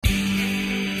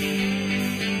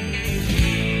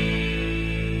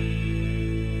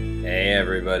Hey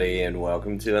everybody, and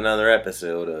welcome to another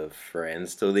episode of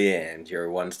Friends Till the End, your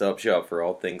one-stop shop for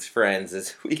all things Friends,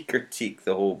 as we critique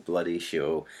the whole bloody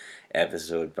show,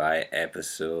 episode by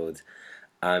episode.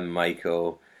 I'm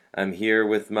Michael. I'm here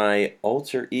with my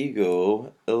alter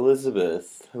ego,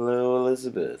 Elizabeth. Hello,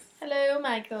 Elizabeth. Hello,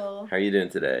 Michael. How are you doing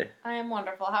today? I am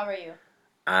wonderful. How are you?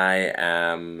 I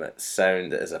am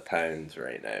sound as a pound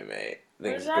right now, mate.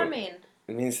 What does that mean?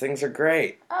 It means things are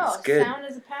great. Oh, it's good. sound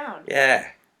as a pound. Yeah.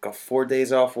 Got 4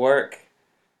 days off work.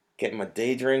 Getting my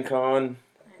day drink on.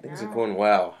 Things are going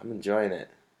well. I'm enjoying it.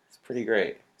 It's pretty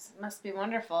great. It must be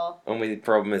wonderful. Only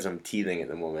problem is I'm teething at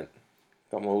the moment.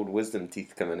 Got my old wisdom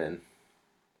teeth coming in.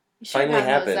 You should finally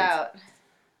have those out.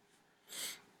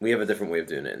 We have a different way of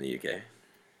doing it in the UK.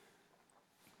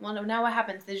 Well, now what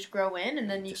happens? They just grow in and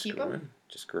then you keep them?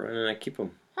 Just grow in and I keep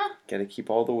them. Huh. Gotta keep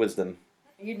all the wisdom.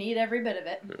 You need every bit of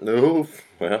it. No,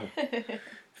 well,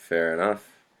 fair enough.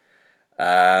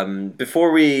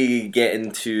 Before we get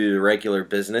into regular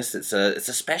business, it's a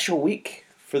special week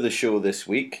for the show this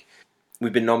week.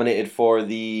 We've been nominated for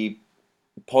the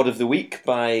Pod of the Week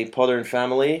by Podder and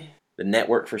Family, the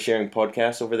network for sharing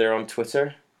podcasts over there on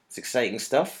Twitter. It's exciting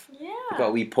stuff. Yeah. We've got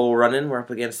a wee poll running. We're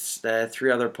up against 3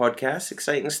 other podcasts.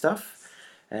 Exciting stuff.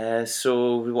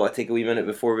 So we want to take a wee minute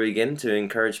before we begin to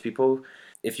encourage people.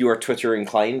 If you are Twitter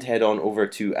inclined, head on over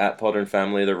to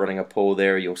 @PodderandFamily. They're running a poll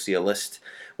there. You'll see a list.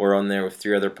 We're on there with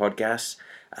 3 other podcasts.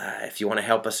 If you want to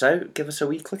help us out, give us a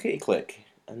wee clickety-click.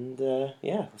 And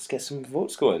let's get some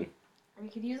votes going. We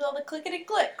could use all the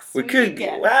clickety-clicks we could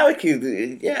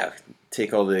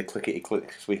take all the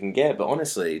clickety-clicks we can get. But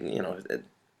honestly,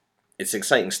 it's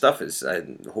exciting stuff. It's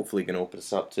hopefully going to open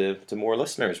us up to more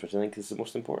listeners, which I think is the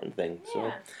most important thing. Yeah.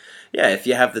 So, yeah, if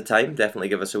you have the time, definitely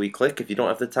give us a wee click. If you don't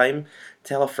have the time,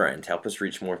 tell a friend. Help us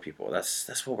reach more people.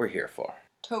 That's what we're here for.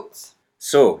 Totes.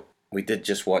 So, we did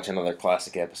just watch another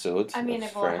classic episode. I mean,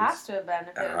 it has to have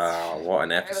been. What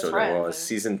an episode it was.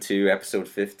 Season 2, episode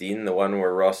 15, the one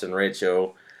where Ross and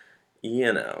Rachel,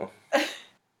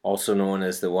 also known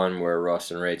as the one where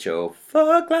Ross and Rachel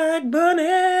fuck like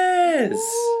bunnies.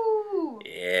 Ooh,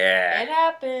 yeah. It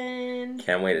happened.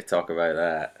 Can't wait to talk about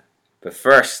that. But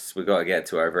first, we got to get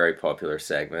to our very popular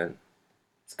segment.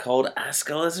 It's called Ask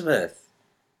Elizabeth.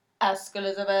 Ask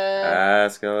Elizabeth.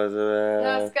 Ask Elizabeth.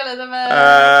 Ask Elizabeth.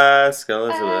 Ask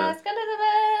Elizabeth. Ask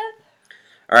Elizabeth.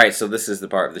 Alright, so this is the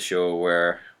part of the show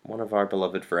where one of our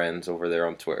beloved friends over there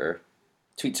on Twitter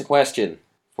tweets a question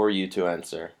for you to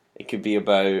answer. It could be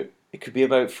about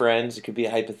friends, it could be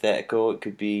a hypothetical, it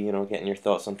could be, getting your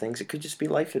thoughts on things, it could just be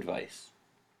life advice.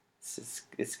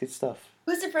 It's good stuff.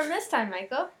 Who's it from this time,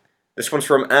 Michael? This one's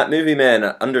from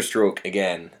 @MovieMen _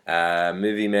 again.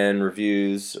 MovieMen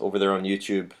reviews over there on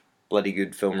YouTube. Bloody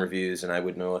good film reviews, and I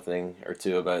would know a thing or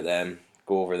two about them.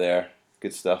 Go over there.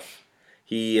 Good stuff.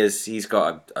 He's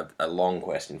got a long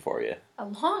question for you. A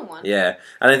long one? Yeah,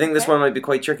 and I think this one might be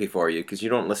quite tricky for you, because you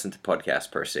don't listen to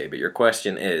podcasts per se, but your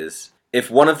question is,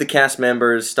 if one of the cast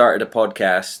members started a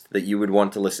podcast that you would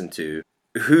want to listen to,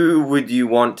 who would you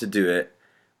want to do it?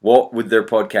 What would their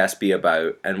podcast be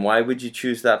about, and why would you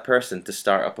choose that person to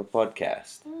start up a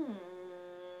podcast?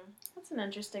 That's an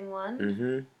interesting one.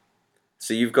 Mm-hmm.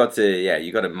 So you've got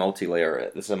to multi-layer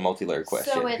it. This is a multi-layer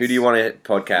question. So who do you want to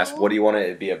podcast? What do you want it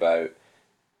to be about?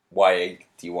 Why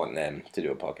do you want them to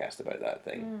do a podcast about that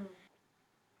thing?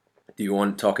 Do you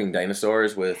want Talking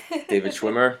Dinosaurs with David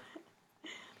Schwimmer?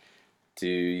 Do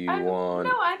you want...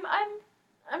 No,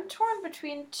 I'm torn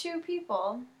between 2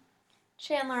 people,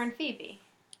 Chandler and Phoebe.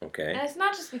 Okay. And it's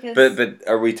not just because... But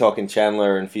are we talking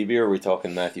Chandler and Phoebe, or are we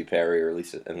talking Matthew Perry or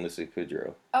Lisa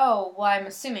Kudrow? Oh, well, I'm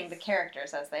assuming the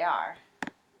characters as they are.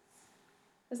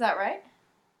 Is that right?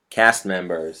 Cast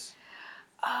members.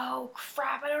 Oh,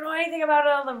 crap. I don't know anything about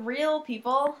all the real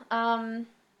people.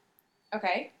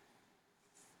 Okay.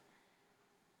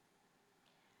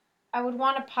 I would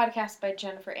want a podcast by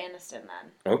Jennifer Aniston,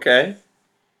 then. Okay.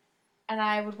 And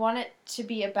I would want it to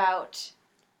be about...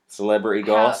 Celebrity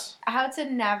goss? How to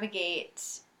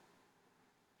navigate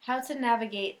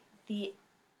the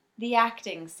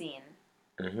acting scene.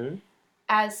 Mm-hmm.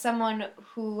 As someone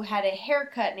who had a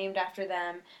haircut named after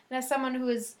them, and as someone who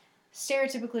is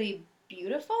stereotypically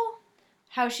beautiful,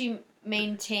 how she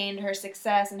maintained her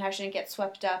success and how she didn't get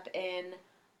swept up in,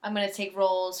 I'm going to take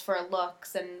roles for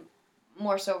looks and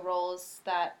more so roles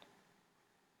that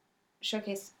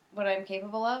showcase what I'm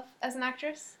capable of as an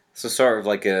actress. So sort of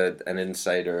like an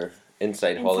inside Hollywood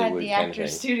kind of thing. Inside the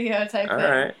actor's studio type thing.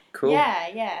 Alright, cool.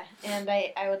 Yeah. And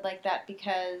I would like that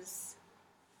because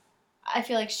I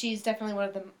feel like she's definitely one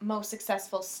of the most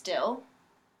successful still.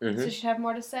 Mm-hmm. So she'd have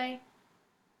more to say.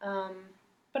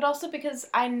 But also because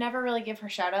I never really give her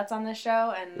shout-outs on this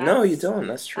show, and No, you don't.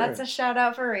 That's true. That's a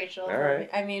shout-out for Rachel. All right.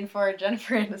 For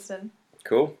Jennifer Aniston.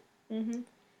 Cool. Mm-hmm.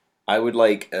 I would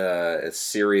like a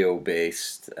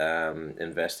Serial-based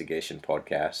investigation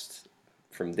podcast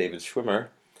from David Schwimmer,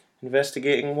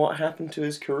 investigating what happened to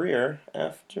his career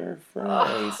after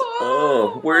Friends.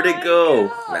 Where'd it go?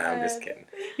 God. Nah, I'm just kidding.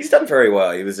 He's done very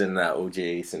well. He was in that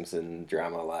O.J. Simpson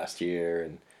drama last year,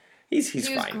 and he's he was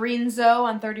fine. Green Zoe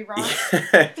on 30 Rock.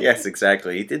 Yes,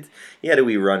 exactly. He had a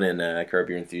wee run in Curb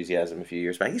Your Enthusiasm a few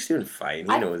years back. He's doing fine.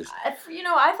 He knows. I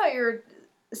thought you were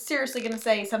seriously going to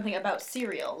say something about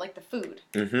cereal, like the food,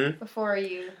 before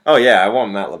you... Oh, yeah, I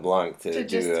want Matt LeBlanc to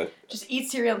just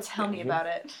eat cereal and tell me about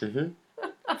it.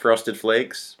 Frosted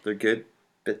Flakes, they're good.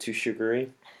 Bit too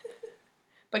sugary.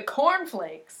 But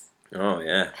cornflakes. Oh,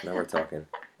 yeah, now we're talking.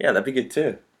 Yeah, that'd be good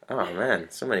too. Oh, man,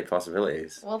 so many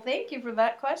possibilities. Well, thank you for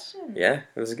that question. Yeah,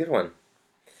 it was a good one.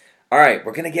 All right,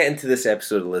 we're going to get into this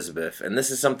episode, Elizabeth, and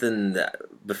this is something that,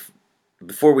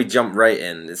 before we jump right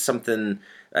in, it's something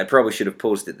I probably should have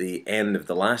posed at the end of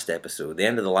the last episode. The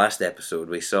end of the last episode,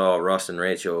 we saw Ross and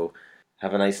Rachel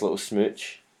have a nice little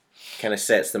smooch. Kind of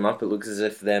sets them up. It looks as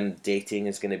if them dating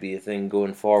is going to be a thing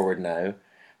going forward now.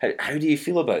 How do you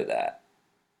feel about that?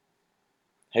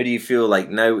 How do you feel like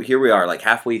now, here we are, like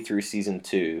halfway through season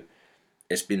 2.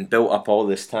 It's been built up all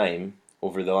this time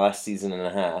over the last season and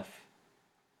a half.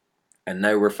 And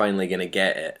now we're finally going to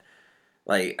get it.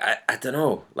 Like, I don't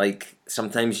know. Like,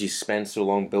 sometimes you spend so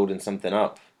long building something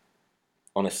up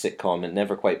on a sitcom, it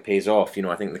never quite pays off. You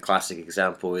know, I think the classic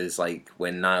example is, like,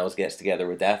 when Niles gets together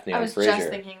with Daphne on Frasier. I was just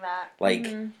thinking that. Like,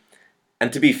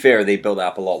 and to be fair, they built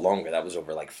up a lot longer. That was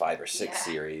over, like, 5 or 6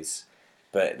 series.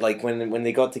 But, like, when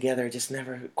they got together, it just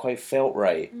never quite felt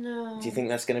right. No. Do you think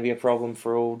that's going to be a problem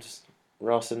for old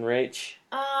Ross and Rach?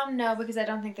 No, because I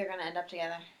don't think they're going to end up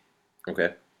together.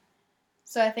 Okay.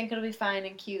 So I think it'll be fine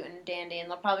and cute and dandy, and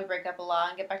they'll probably break up a lot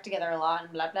and get back together a lot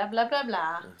and blah, blah, blah, blah,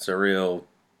 blah. It's a real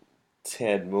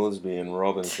Ted Mosby and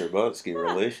Robin Scherbatsky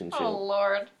relationship. Oh,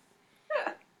 Lord.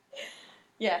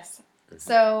 Yes.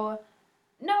 So,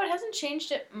 no, it hasn't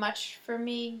changed it much for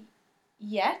me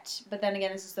yet, but then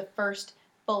again, this is the first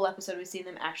full episode we've seen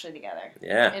them actually together.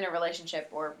 Yeah. In a relationship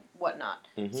or whatnot.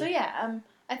 So, yeah,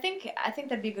 I think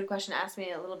that'd be a good question to ask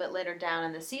me a little bit later down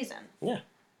in the season. Yeah.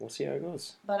 We'll see how it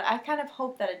goes. But I kind of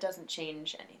hope that it doesn't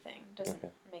change anything. Doesn't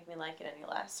make me like it any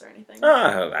less or anything.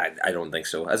 I don't think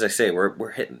so. As I say, we're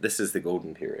hitting. This is the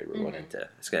golden period we're going into.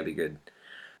 It's gonna be good.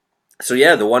 So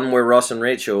yeah, the one where Ross and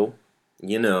Rachel,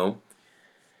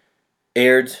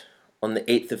 aired on the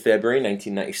 8th of February,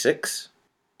 1996,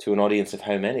 to an audience of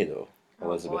how many though,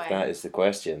 Elizabeth? That is the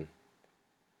question.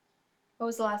 What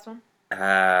was the last one?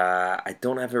 I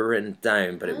don't have it written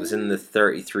down, but it was in the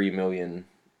 33 million.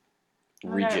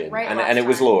 Region, and it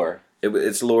was lower.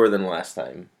 It's lower than last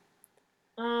time.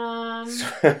 So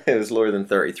it was lower than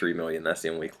 33 million. That's the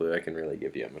only clue I can really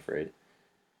give you, I'm afraid.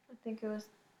 I think it was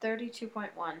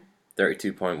 32.1.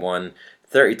 32.1,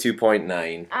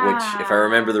 32.9, which, if I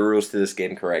remember the rules to this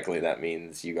game correctly, that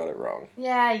means you got it wrong.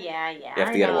 Yeah. You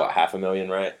have to get, 500,000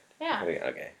 right? Yeah.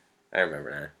 Okay, I remember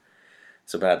now.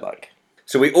 So bad luck.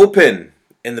 So we open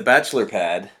in the bachelor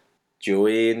pad,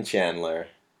 Joey and Chandler.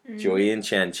 Joey and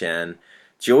Chan.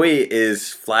 Joey is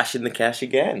flashing the cash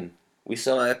again. We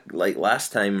saw it like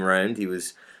last time around. He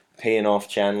was paying off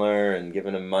Chandler and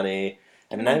giving him money.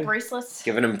 And now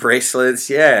giving him bracelets.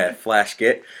 Yeah, flash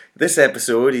kit. This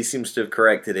episode, he seems to have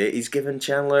corrected it. He's given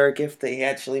Chandler a gift that he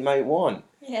actually might want.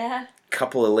 Yeah.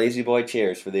 Couple of lazy boy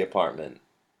chairs for the apartment.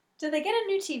 Did they get a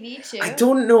new TV too? I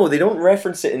don't know. They don't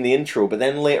reference it in the intro, but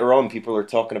then later on people are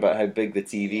talking about how big the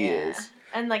TV is.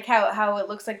 And like how it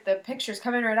looks like the picture's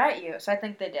coming right at you. So I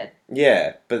think they did.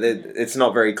 Yeah, but it's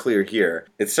not very clear here.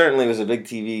 It certainly was a big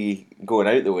TV going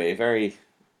out the way. Very,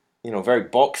 very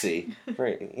boxy.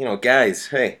 Very, guys,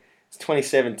 hey, it's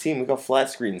 2017. We got flat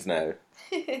screens now.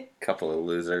 Couple of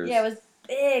losers. Yeah, it was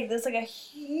big. There's like a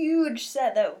huge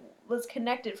set that was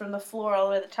connected from the floor all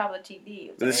the way to the top of the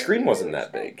TV. But the screen wasn't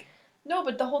that big. No,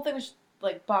 but the whole thing was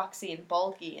like boxy and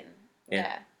bulky and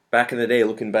yeah. Back in the day,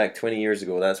 looking back 20 years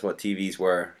ago, that's what TVs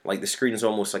were. Like, the screen's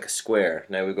almost like a square.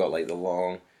 Now we've got, like, the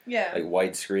long, like,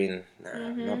 wide screen. Nah,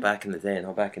 not back in the day.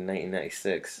 Not back in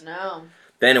 1996. No.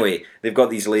 But anyway, they've got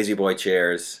these lazy boy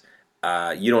chairs.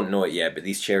 You don't know it yet, but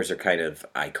these chairs are kind of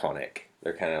iconic.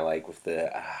 They're kind of like with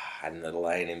the, and the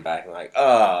lining back, and like,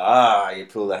 you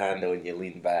pull the handle and you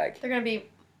lean back. They're going to be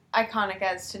iconic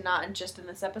as to not just in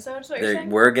this episode, is what you're saying?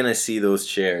 We're going to see those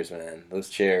chairs, man. Those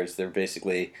chairs, they're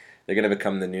basically... They're going to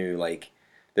become the new, like...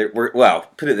 put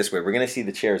it this way. We're going to see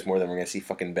the chairs more than we're going to see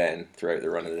fucking Ben throughout the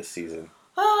run of this season.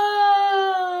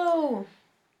 Oh!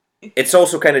 It's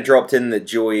also kind of dropped in that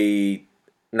Joey.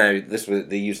 Now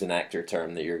they used an actor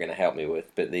term that you're going to help me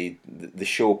with, but the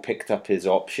show picked up his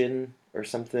option or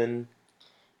something.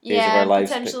 Yeah,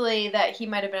 potentially that he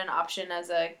might have been an option as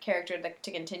a character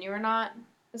to continue or not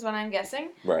is what I'm guessing.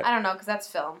 Right. I don't know because that's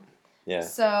film. Yeah.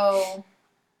 So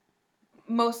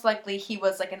most likely he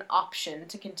was like an option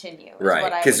to continue.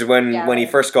 Right. Because when he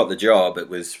first got the job, it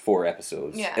was 4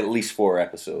 episodes. Yeah. At least 4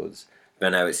 episodes. But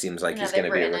now it seems like he's going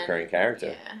to be a recurring character.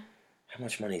 Yeah. How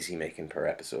much money is he making per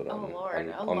episode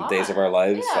on Days of Our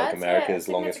Lives, yeah, like America's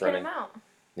longest running? Amount.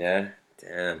 Yeah,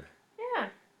 damn. Yeah.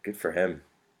 Good for him.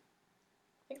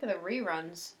 I think for the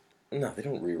reruns. No, they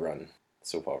don't rerun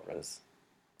soap operas.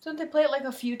 Don't they play it like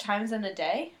a few times in a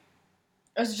day?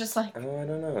 Or is it just like... Oh, I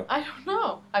don't know. I don't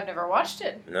know. I've never watched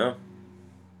it. No.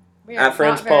 At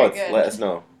Friends Pod, let us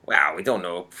know. Wow, we don't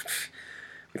know.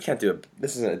 We can't do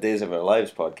this isn't a Days of Our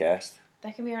Lives podcast.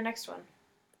 That can be our next one.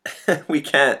 We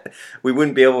can't. We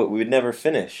wouldn't be able. We would never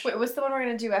finish. Wait, what's the one we're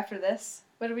gonna do after this?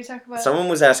 What did we talk about? Someone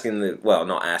was asking. Well,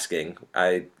 not asking.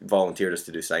 I volunteered us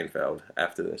to do Seinfeld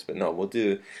after this, but no, we'll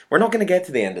do. We're not gonna get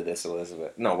to the end of this,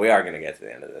 Elizabeth. No, we are gonna get to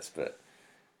the end of this, but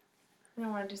I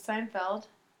don't want to do Seinfeld.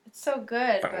 It's so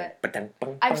good, but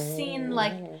I've seen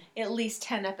like at least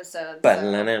 10 episodes.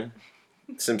 So.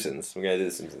 Simpsons. We're gonna do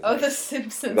the Simpsons. Oh, the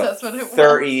Simpsons. That's what it was.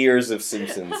 30 years of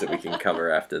Simpsons that we can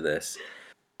cover after this.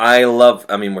 I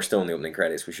mean, we're still in the opening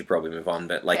credits. We should probably move on.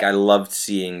 But I loved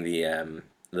seeing the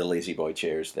Lazy Boy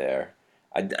chairs there.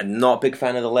 I'm not a big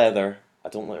fan of the leather. I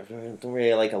don't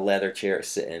really like a leather chair to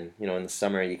sit in. You know, in the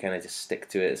summer you kind of just stick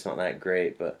to it. It's not that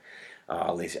great. But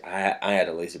I had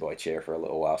a Lazy Boy chair for a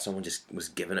little while. Someone just was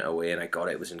giving it away, and I got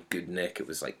it. It was in good nick. It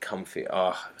was like comfy.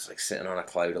 Oh, it was like sitting on a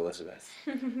cloud, Elizabeth.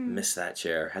 Missed that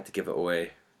chair. Had to give it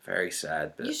away. Very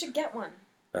sad. But you should get one.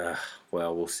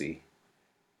 Well, we'll see.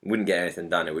 Wouldn't get anything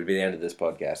done. It would be the end of this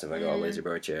podcast if I got a Lazy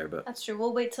Boy chair. But that's true.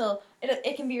 We'll wait till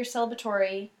it can be your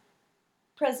celebratory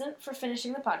present for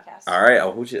finishing the podcast. All right,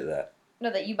 I'll hold you to that. No,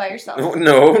 that you buy yourself.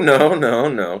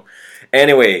 No.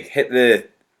 Anyway,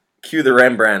 cue the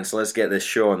Rembrandts. Let's get this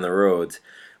show on the road.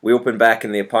 We open back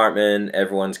in the apartment.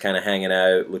 Everyone's kind of hanging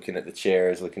out, looking at the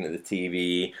chairs, looking at the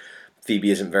TV.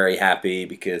 Phoebe isn't very happy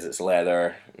because it's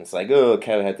leather. It's like, oh, a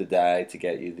cow had to die to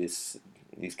get you these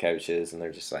couches, and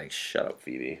they're just like, shut up,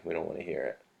 Phoebe. We don't want to hear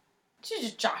it. She's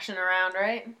just joshing around,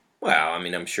 right? Well, I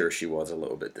mean, I'm sure she was a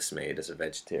little bit dismayed as a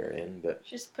vegetarian, but...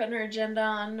 She's putting her agenda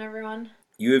on everyone.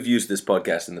 You have used this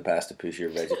podcast in the past to push your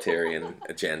vegetarian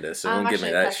agenda, so don't give me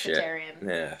that shit.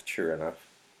 Yeah, true enough.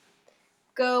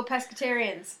 Go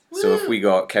pescatarians. So Woo! if we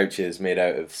got couches made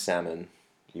out of salmon,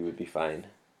 you would be fine.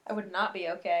 I would not be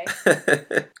okay.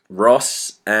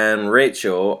 Ross and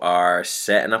Rachel are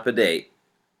setting up a date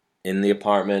in the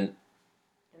apartment.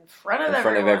 In front of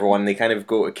everyone. They kind of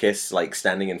go to kiss, like,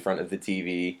 standing in front of the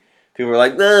TV. People are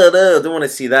like, no, don't want to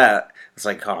see that. It's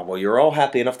like, oh, well, you're all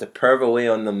happy enough to perv away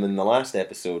on them in the last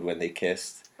episode when they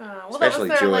kissed. Well, especially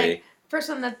that was their, Joey. First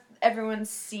one that everyone's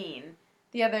seen.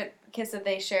 The other kiss that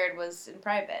they shared was in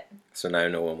private. So now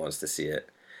no one wants to see it.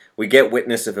 We get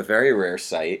witness of a very rare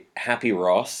sight. Happy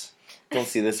Ross. Don't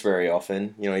see this very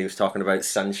often. You know, he was talking about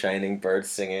sun shining, birds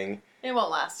singing. It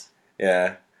won't last.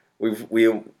 Yeah.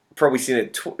 We've probably seen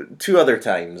it 2 other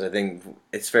times. I think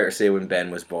it's fair to say when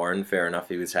Ben was born, fair enough,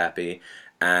 he was happy.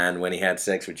 And when he had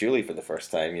sex with Julie for the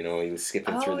first time, you know, he was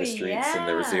skipping through the streets and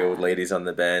there was the old ladies on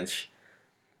the bench.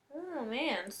 Oh,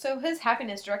 man. So his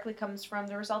happiness directly comes from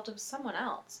the result of someone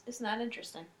else. Isn't that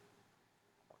interesting?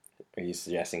 Are you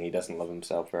suggesting he doesn't love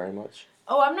himself very much?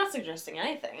 Oh, I'm not suggesting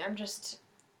anything. I'm just...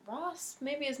 Ross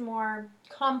maybe is more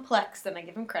complex than I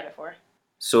give him credit for.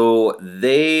 So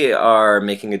they are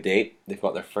making a date. They've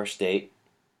got their first date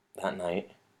that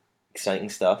night. Exciting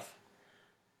stuff.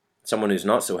 Someone who's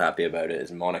not so happy about it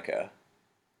is Monica.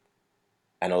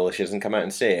 And although she doesn't come out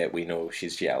and say it, we know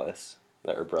she's jealous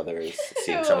that her brother is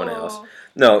seeing someone else.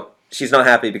 No, she's not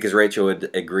happy because Rachel had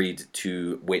agreed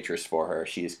to waitress for her.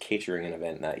 She is catering an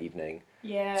event that evening.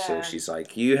 Yeah. So she's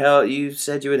like, you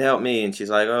said you would help me. And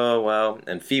she's like, oh, well.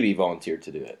 And Phoebe volunteered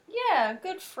to do it. Yeah,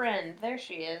 good friend. There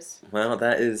she is. Well,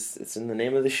 it's in the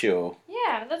name of the show.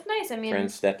 Yeah, that's nice. I mean...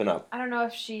 Friend stepping up. I don't know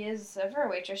if she is ever a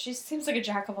waitress. She seems like a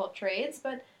jack of all trades,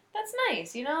 but that's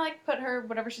nice. You know, like put her,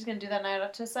 whatever she's going to do that night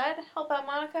up to the side, help out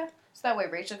Monica. So that way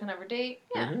Rachel can have her date.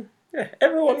 Yeah. Mm-hmm. Yeah,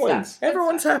 everyone wins.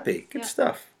 Everyone's happy. Good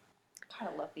stuff. God,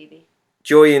 I love Phoebe.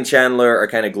 Joey and Chandler are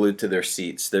kind of glued to their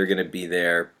seats. They're going to be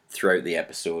there throughout the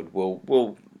episode.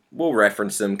 We'll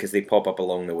reference them because they pop up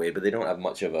along the way, but they don't have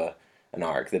much of an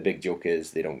arc. The big joke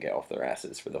is they don't get off their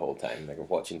asses for the whole time. They're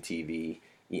watching TV,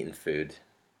 eating food.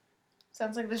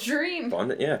 Sounds like the dream.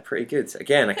 Bond, yeah, pretty good.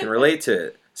 Again, I can relate to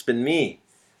it. It's been me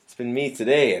It's been me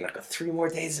today, and I got 3 more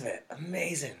days of it.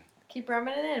 Amazing. Keep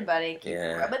rubbing it in, buddy. Keep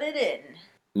rubbing it in.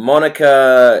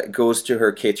 Monica goes to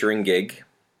her catering gig.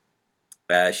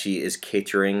 She is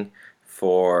catering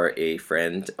for a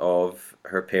friend of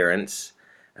her parents.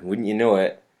 And wouldn't you know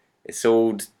it, it's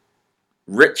old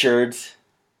Richard,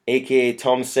 a.k.a.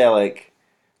 Tom Selleck,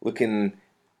 looking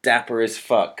dapper as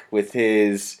fuck with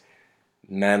his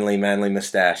manly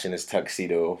mustache and his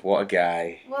tuxedo. What a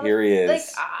guy. Well, Here he is.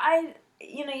 Like,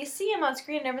 you see him on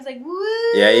screen and everyone's like,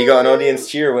 woo! Yeah, you got an audience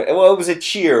cheer. Well, it was a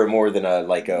cheer more than a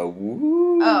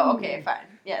woo. Oh, okay, fine.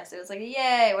 Yes, it was like a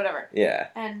yay, whatever. Yeah.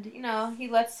 And, he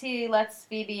lets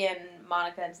Phoebe and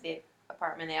Monica into the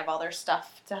apartment. They have all their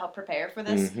stuff to help prepare for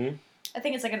this. Mm-hmm. I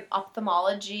think it's like an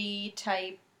ophthalmology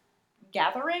type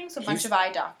gathering, so a bunch of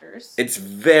eye doctors. It's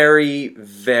very,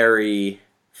 very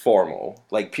formal.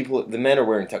 Like, the men are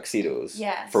wearing tuxedos.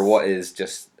 Yes. For what is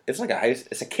just, it's like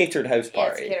it's a catered house party. Yeah,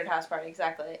 it's a catered house party,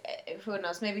 exactly. Who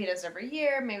knows, maybe he does it every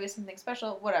year, maybe something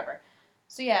special, whatever.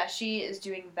 So yeah, she is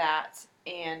doing that,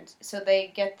 and so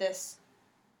they get this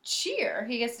cheer.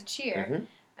 He gets a cheer. Mm-hmm.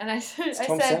 And I said,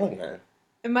 Tom Selleck, man.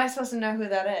 Am I supposed to know who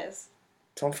that is?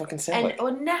 Tom fucking Selleck.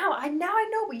 And now I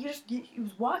know, but he was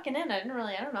walking in. I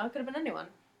don't know. It could have been anyone.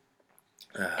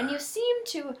 And you seem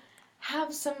to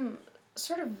have some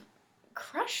sort of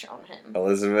crush on him.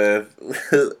 Elizabeth,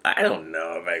 I don't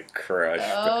know if I crushed.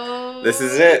 Oh, this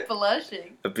is it.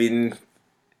 Blushing. I've been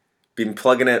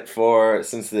plugging it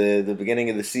since the beginning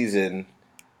of the season.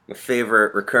 My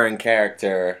favorite recurring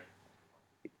character.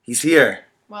 He's here.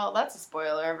 Well, that's a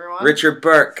spoiler, everyone. Richard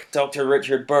Burke, Dr.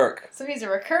 Richard Burke. So he's a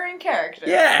recurring character.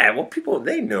 Yeah, well,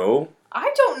 they know.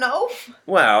 I don't know.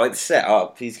 Well, it's set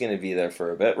up. He's going to be there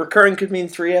for a bit. Recurring could mean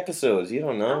 3 episodes. You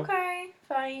don't know. Okay,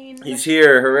 fine. He's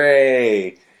here.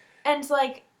 Hooray. And,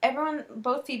 everyone,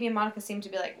 both Phoebe and Monica seem to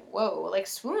be like, whoa,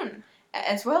 swoon.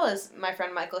 As well as my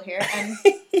friend Michael here. And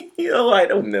I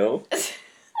don't know.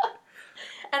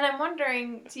 And I'm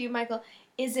wondering to you, Michael,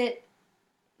 is it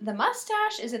the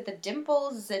mustache? Is it the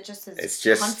dimples? Is it just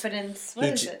his confidence? What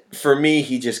is it? For me,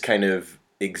 he just kind of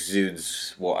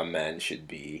exudes what a man should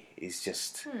be. He's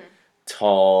just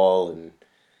tall and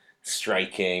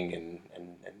striking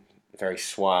and very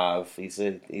suave. He's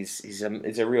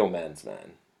a real man's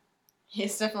man.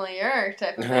 He's definitely your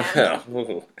type of man.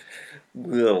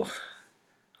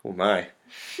 Oh my.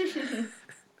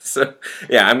 So,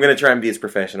 yeah, I'm going to try and be as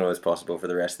professional as possible for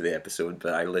the rest of the episode,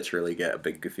 but I literally get a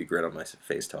big goofy grin on my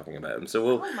face talking about him. So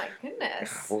Oh my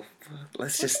goodness. Well,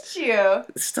 let's just... Look at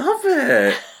you. Stop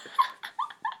it!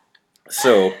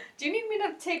 So... Do you need me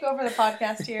to take over the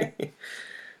podcast here?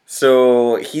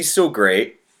 So, he's so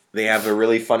great. They have a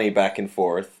really funny back and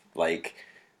forth.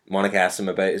 Monica asks him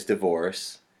about his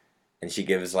divorce. And she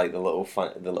gives the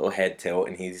little head tilt,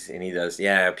 and he does.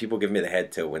 Yeah, people give me the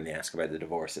head tilt when they ask about the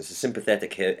divorce. It's a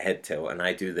sympathetic head tilt, and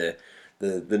I do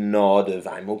the nod of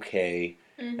I'm okay,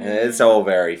 and it's all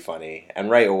very funny.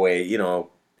 And right away,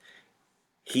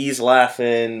 he's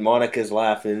laughing, Monica's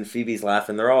laughing, Phoebe's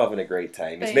laughing. They're all having a great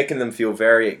time. He's making them feel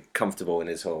very comfortable in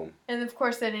his home. And of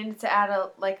course, they needed to add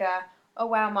oh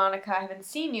wow, Monica, I haven't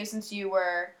seen you since you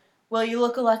were. Well, you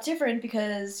look a lot different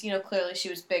because, clearly she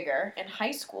was bigger in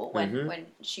high school when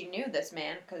she knew this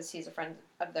man because he's a friend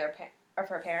of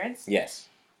her parents. Yes.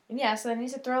 And yeah, so they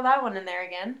need to throw that one in there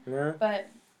again. Yeah. But,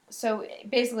 so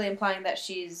basically implying that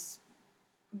she's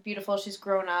beautiful, she's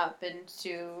grown up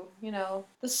into,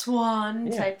 the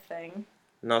swan type thing.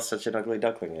 Not such an ugly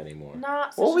duckling anymore.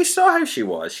 Well, we saw how she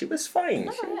was. She was fine.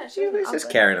 No, she was just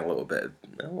carrying a little bit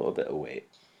of weight.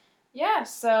 Yeah,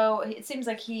 so it seems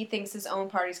like he thinks his own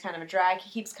party's kind of a drag. He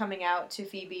keeps coming out to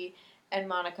Phoebe and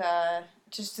Monica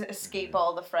just to escape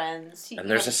all the friends. And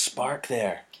there's a spark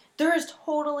there. There is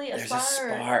totally a spark.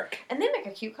 There's a spark. And they make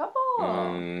a cute couple.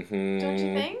 Mm-hmm. Don't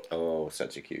you think? Oh,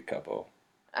 such a cute couple.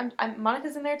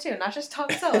 Monica's in there too, not just Tom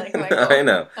Selleck. I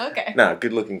know. Okay. No,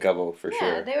 good looking couple for sure.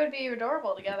 Yeah, they would be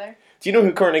adorable together. Do you know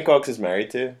who Courtney Cox is married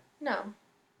to? No.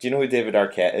 Do you know who David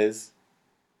Arquette is?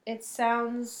 It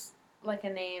sounds like a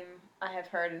name I have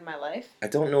heard in my life. I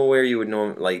don't know where you would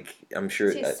know him. I'm sure.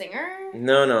 Is he a singer?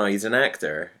 No, he's an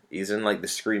actor. He's in the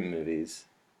Scream movies.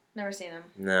 Never seen him.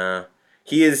 No.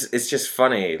 He is. It's just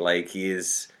funny.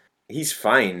 He's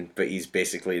fine, but he's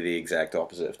basically the exact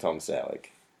opposite of Tom Selleck.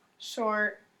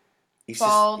 Short.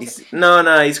 Bald. He's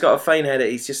got a fine head.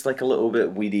 He's just a little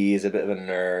bit weedy. He's a bit of a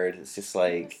nerd. It's just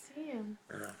I see him.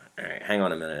 Alright, hang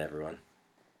on a minute, everyone.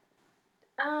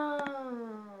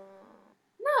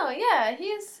 No, yeah,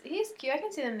 he's cute. I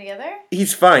can see them together.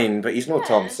 He's fine, but he's no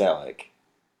Tom Selleck.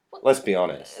 Let's be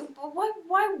honest.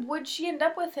 Why would she end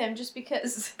up with him just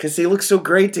because? Because they look so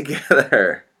great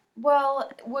together.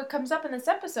 Well, what comes up in this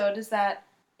episode is that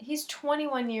He's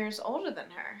 21 years older than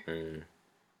her. Mm.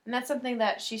 And that's something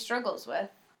that she struggles with.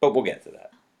 But we'll get to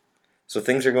that. So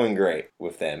things are going great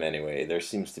with them anyway. There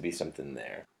seems to be something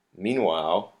there.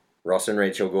 Meanwhile, Ross and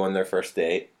Rachel go on their first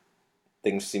date.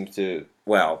 Things seem to...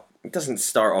 Well, it doesn't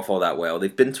start off all that well.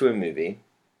 They've been to a movie.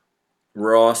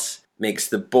 Ross makes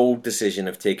the bold decision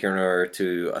of taking her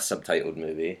to a subtitled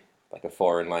movie. Like a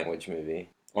foreign language movie.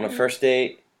 On a first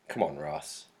date? Come on,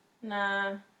 Ross.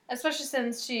 Nah. Especially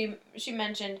since she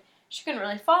mentioned she couldn't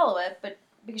really follow it, but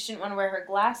because she didn't want to wear her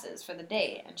glasses for the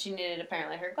date. And she needed,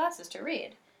 apparently, her glasses to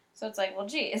read. So it's like, well,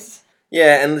 geez.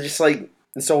 Yeah, and just like,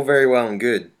 it's all very well and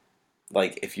good.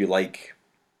 Like, if you like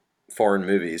foreign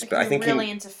movies. Like, but I think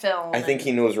really into film. I think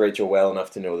he knows Rachel well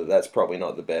enough to know that that's probably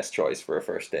not the best choice for a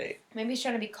first date. Maybe he's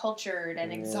trying to be cultured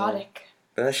and exotic.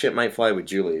 But that shit might fly with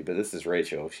Julie, but this is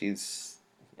Rachel. She's...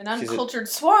 An uncultured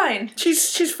swine.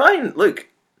 She's fine. Look,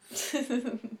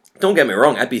 don't get me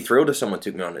wrong. I'd be thrilled if someone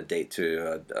took me on a date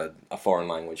to a foreign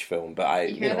language film. But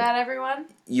You hear that, everyone?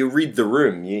 You read the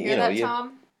room. You hear that,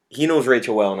 Tom? He knows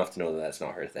Rachel well enough to know that that's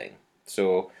not her thing.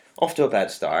 So, off to a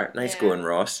bad start. Nice going,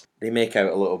 Ross. They make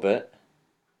out a little bit.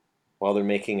 While they're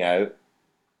making out,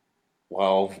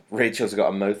 while Rachel's got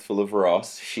a mouthful of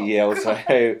Ross, she yells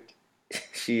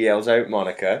out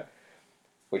Monica,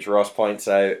 which Ross points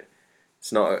out,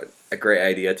 it's not a great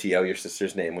idea to yell your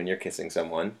sister's name when you're kissing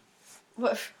someone.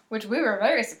 Which we were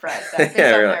very surprised at, based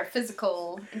on their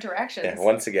physical interactions. Yeah,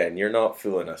 once again, you're not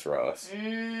fooling us, Ross.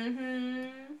 Mm-hmm.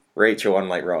 Rachel,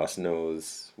 unlike Ross,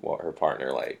 knows what her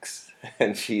partner likes,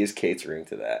 and she is catering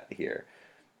to that here.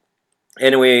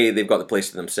 Anyway, they've got the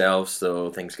place to themselves, so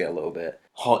things get a little bit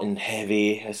hot and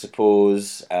heavy, I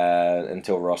suppose,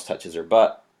 until Ross touches her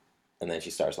butt, and then she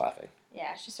starts laughing.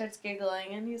 Yeah, she starts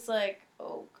giggling, and he's like,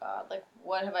 oh, God, like,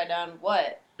 what have I done?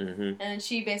 What? Mm-hmm. And then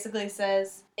she basically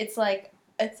says, it's like,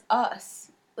 it's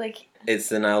us. Like... It's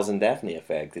the Niles and Daphne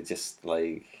effect. It's just,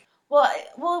 like...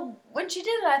 Well, when she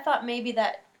did it, I thought maybe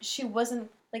that she wasn't,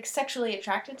 like, sexually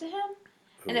attracted to him,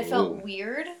 and it felt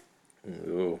weird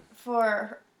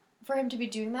for him to be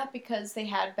doing that because they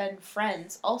had been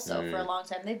friends also for a long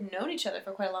time. They'd known each other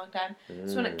for quite a long time.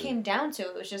 So when it came down to it,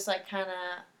 it was just like kind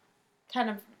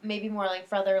of maybe more like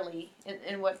brotherly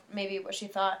in what she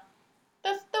thought.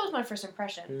 That was my first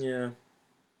impression. Yeah.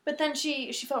 But then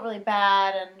she felt really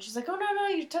bad, and she's like, oh no,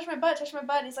 you touched my butt.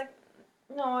 And he's like,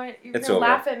 no, you're gonna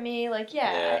laugh at me. Like,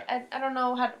 I don't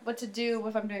know what to do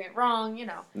if I'm doing it wrong.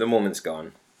 The moment's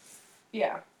gone.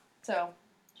 Yeah. So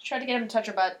she tried to get him to touch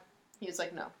her butt. He was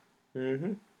like, no.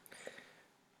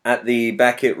 Mm-hmm.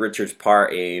 Back at Richard's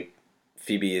party,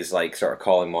 Phoebe is like sort of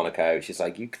calling Monica out. She's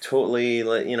like, you totally,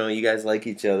 you guys like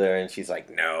each other. And she's like,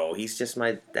 no, he's just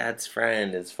my dad's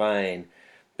friend. It's fine.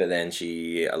 But then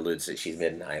she alludes that she's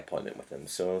made an eye appointment with him.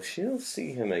 So she'll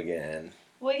see him again.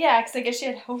 Well, yeah, because I guess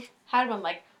she had one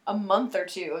like a month or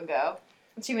two ago.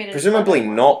 And she made it presumably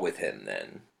not with him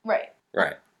then. Right.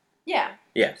 Right. Yeah.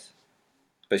 Yes.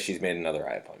 But she's made another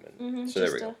eye appointment. Mm-hmm. So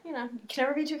there we go. You can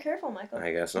never be too careful, Michael.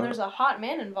 I guess when not. There's a hot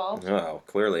man involved. Well,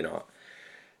 clearly not.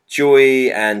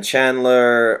 Joey and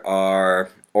Chandler are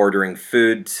ordering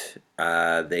food.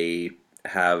 They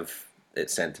have it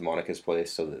sent to Monica's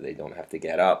place so that they don't have to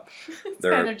get up. It's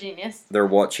kind of genius. They're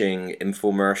watching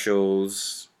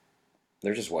infomercials.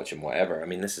 They're just watching whatever. I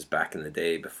mean, this is back in the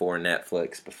day, before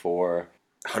Netflix, before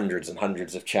hundreds and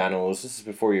hundreds of channels. This is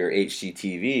before your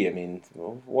HGTV. I mean,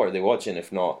 what are they watching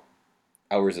if not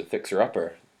hours of Fixer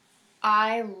Upper?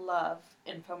 I love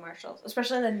infomercials,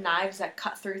 especially the knives that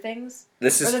cut through things. Or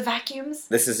the vacuums.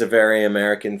 This is a very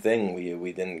American thing.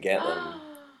 We didn't get them.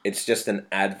 It's just an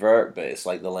advert, but it's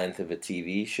like the length of a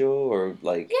TV show, or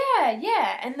like...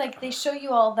 Yeah, and like they show you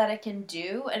all that it can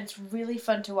do, and it's really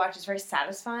fun to watch. It's very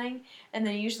satisfying, and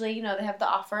then usually, they have the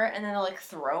offer, and then they'll like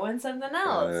throw in something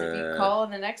else if you call in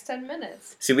the next 10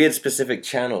 minutes. See, we had specific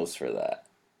channels for that.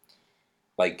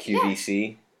 Like QVC?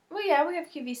 Yeah. Well, yeah, we have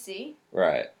QVC.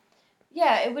 Right.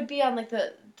 Yeah, it would be on like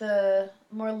the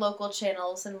more local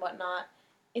channels and whatnot.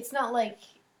 It's not like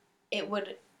it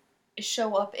would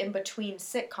show up in between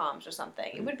sitcoms or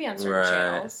something. It would be on certain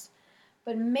channels.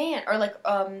 But man, or like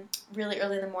really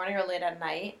early in the morning or late at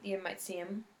night, you might see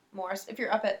them more. If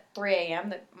you're up at 3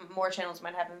 a.m., more channels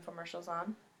might have infomercials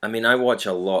on. I mean, I watch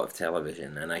a lot of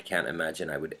television, and I can't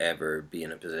imagine I would ever be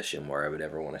in a position where I would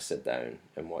ever want to sit down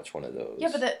and watch one of those. Yeah,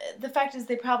 but the fact is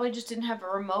they probably just didn't have a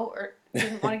remote or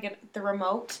didn't want to get the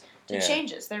remote to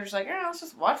change it. So they're just like, let's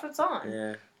just watch what's on.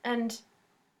 Yeah. And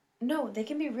no, they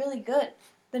can be really good.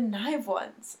 The knife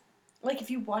ones. Like,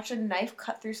 if you watch a knife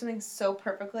cut through something so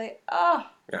perfectly,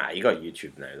 Nah, you got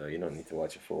YouTube now, though. You don't need to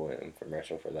watch a full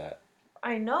infomercial for that.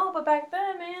 I know, but back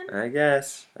then, man. I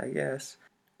guess.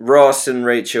 Ross and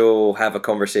Rachel have a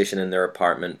conversation in their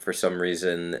apartment for some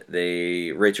reason.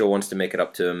 Rachel wants to make it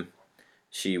up to him.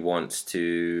 She wants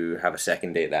to have a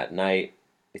second date that night.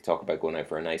 They talk about going out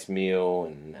for a nice meal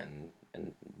and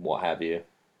what have you.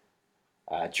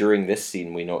 During this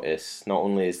scene, we notice not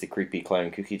only is the creepy clown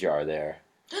cookie jar there,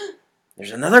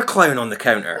 there's another clown on the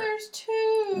counter. There's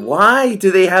two. Why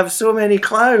do they have so many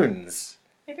clowns?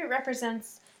 Maybe it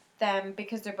represents them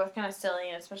because they're both kind of silly,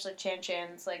 and especially Chan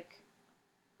Chan's like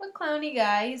a clowny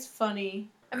guy. He's funny.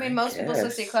 I mean, most people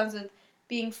associate clowns with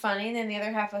being funny, and then the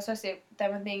other half associate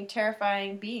them with being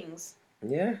terrifying beings.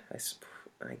 Yeah,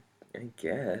 I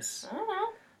guess. I don't know.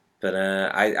 But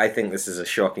I think this is a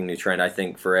shocking new trend. I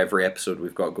think for every episode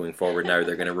we've got going forward now,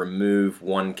 they're going to remove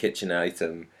one kitchen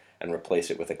item and replace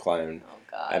it with a clown. Oh,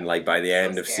 God. And like by the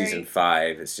end of scary. season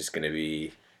 5, it's just going to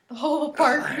be The whole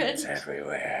apartment. clowns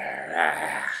everywhere.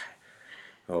 Ah.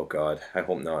 Oh God, I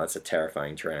hope not. That's a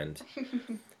terrifying trend.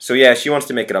 So yeah, she wants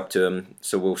to make it up to him.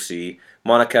 So we'll see.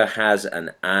 Monica has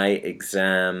an eye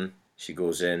exam. She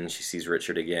goes in. She sees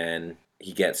Richard again.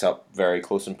 He gets up very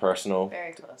close and personal.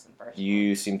 Very close and personal.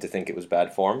 You seem to think it was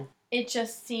bad form. It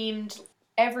just seemed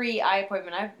every eye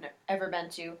appointment I've ever been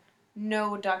to,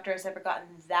 no doctor has ever gotten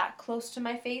that close to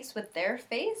my face with their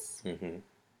face. Mm-hmm.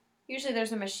 Usually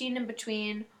there's a machine in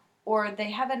between, or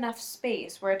they have enough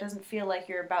space where it doesn't feel like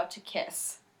you're about to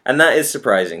kiss. And that is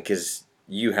surprising because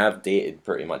you have dated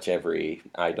pretty much every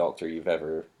eye doctor you've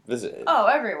ever visited. Oh,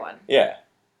 everyone. Yeah,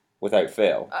 without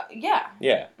fail. Yeah.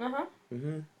 Yeah. Uh-huh.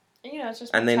 Mm-hmm. You know, it's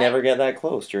just And they tight. never get that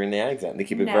close during the eye exam. They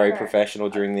keep it very Never. professional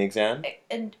during the exam.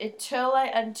 And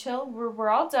until we're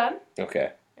all done,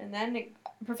 Okay. and then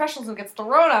professionalism gets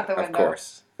thrown out the window. Of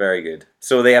course. Very good.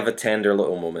 So they have a tender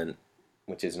little moment,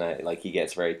 which is nice. Like he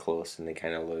gets very close and they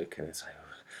kind of look and it's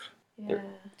like, Yeah.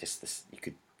 just this, you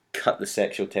could cut the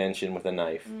sexual tension with a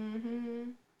knife,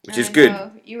 which is I good.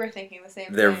 know. You were thinking the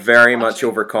same They're thing. very much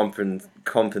Watching.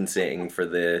 overcompensating for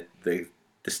the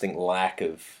distinct lack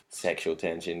of sexual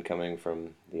tension coming from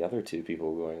the other two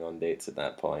people going on dates at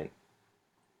that point.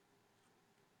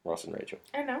 Ross and Rachel.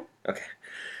 I know. Okay.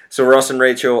 So Ross and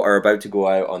Rachel are about to go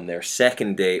out on their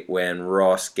second date when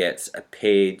Ross gets a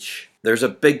page. There's a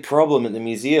big problem at the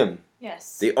museum.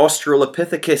 Yes. The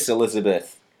Australopithecus,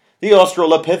 Elizabeth. The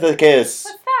Australopithecus!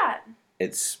 What's that?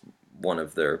 It's one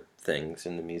of their things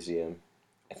in the museum.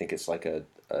 I think it's like a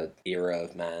era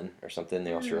of man or something,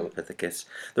 the Australopithecus.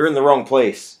 They're in the wrong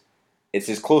place. It's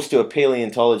as close to a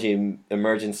paleontology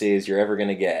emergency as you're ever going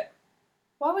to get.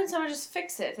 Why wouldn't someone just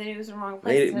fix it if they knew it was in the wrong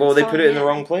place? They put it in the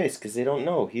wrong place because they don't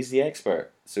know. He's the expert.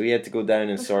 So he had to go down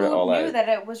and sort it all out. Who knew that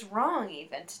it was wrong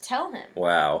even to tell him?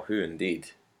 Wow, who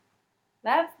indeed?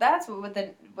 That's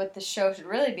what the show should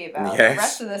really be about. Yes. The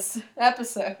rest of this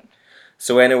episode.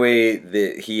 So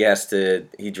anyway,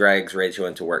 he drags Rachel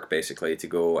into work basically to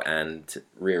go and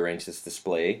rearrange this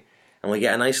display, and we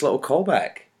get a nice little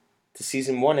callback to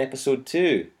season 1, episode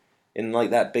 2, in like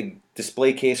that big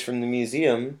display case from the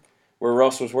museum where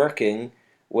Ross was working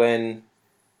when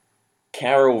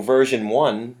Carol version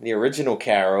 1, the original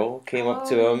Carol, came up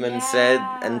to him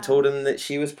and told him that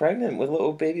she was pregnant with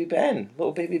little baby Ben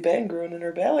growing in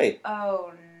her belly.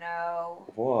 Oh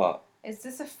no! What? Is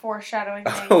this a foreshadowing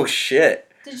thing? Oh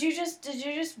shit! Did you just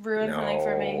ruin something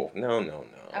for me? No.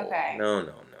 Okay. No.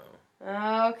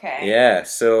 Okay. Yeah,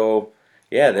 so,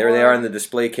 yeah, there they are in the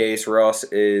display case. Ross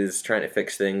is trying to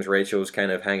fix things. Rachel's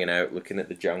kind of hanging out, looking at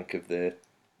the junk of the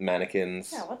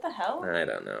mannequins. Yeah. What the hell? I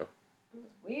don't know. It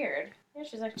was weird. Yeah,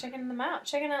 she's like checking them out,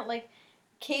 checking out like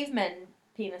cavemen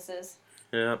penises.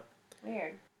 Yeah.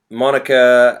 Weird.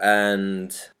 Monica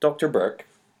and Dr. Burke,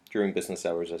 during business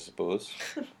hours, I suppose.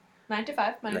 9 to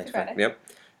 5, Monday to Friday. Yep.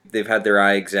 They've had their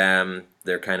eye exam.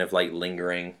 They're kind of like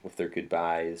lingering with their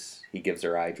goodbyes. He gives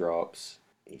her eye drops.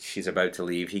 She's about to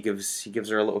leave. He gives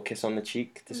her a little kiss on the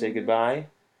cheek to say goodbye.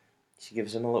 She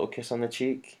gives him a little kiss on the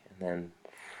cheek, and then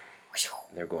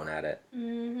they're going at it.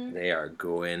 Mm-hmm. They are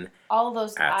going. All of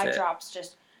those at eye it. drops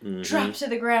just Mhm. drop to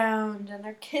the ground, and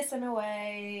they're kissing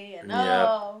away, and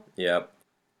Yep. Yep.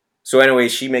 So anyway,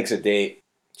 she makes a date.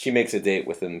 She makes a date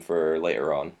with him for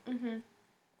later on. Mm-hmm.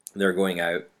 They're going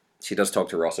out. She does talk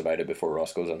to Ross about it before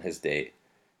Ross goes on his date.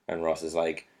 And Ross is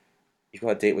like, "You've got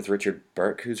a date with Richard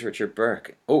Burke? Who's Richard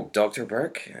Burke?" "Oh, Dr.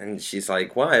 Burke." And she's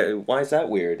like, "Why? Why is that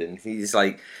weird?" And he's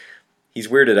like, he's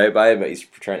weirded out by it, but he's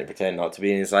trying to pretend not to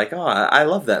be. And he's like, "Oh, I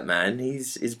love that man.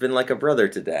 He's been like a brother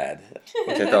to Dad."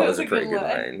 Which I thought was a pretty good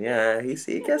line. Yeah, he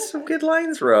gets some good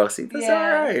lines, Ross. He does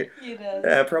alright. He does.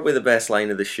 Yeah, probably the best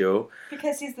line of the show.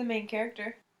 Because he's the main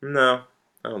character. No,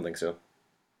 I don't think so.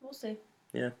 We'll see.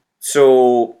 Yeah.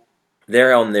 So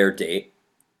they're on their date.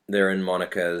 They're in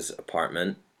Monica's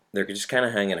apartment. They're just kind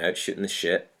of hanging out, shooting the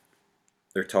shit.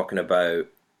 they're talking about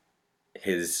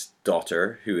his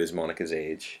daughter, who is Monica's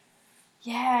age.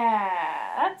 Yeah,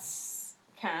 that's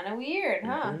kind of weird,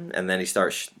 huh? And then he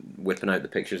starts whipping out the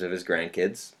pictures of his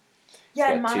grandkids.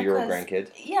 Yeah, He's got a 2-year-old grandkid.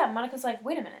 Yeah, Monica's like,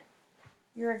 wait a minute,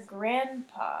 you're a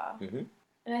grandpa.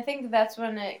 And I think that's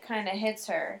when it kind of hits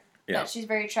her that she's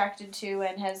very attracted to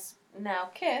and has now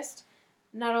kissed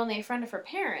not only a friend of her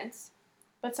parents,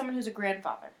 but someone who's a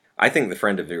grandfather. I think the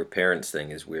friend of your parents thing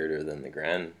is weirder than the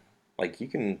grand. Like, you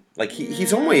can... Like,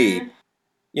 he's only...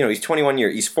 You know, he's 21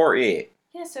 years... He's 48.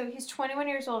 Yeah, so he's 21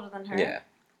 years older than her. Yeah.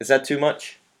 Is that too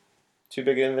much? Too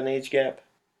big of an age gap?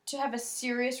 To have a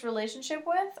serious relationship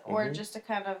with? Or just to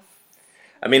kind of...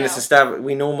 I mean, it's established...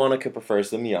 We know Monica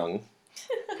prefers them young.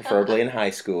 Preferably in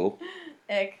high school.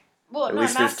 Ick. Well, At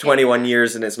least there's 21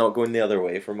 years and it's not going the other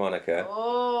way for Monica.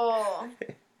 Oh.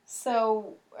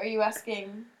 So, are you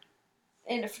asking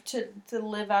to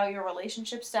live out your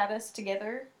relationship status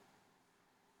together?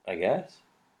 I guess.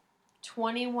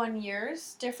 21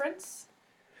 years difference?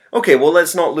 Okay, well,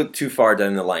 let's not look too far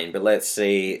down the line, but let's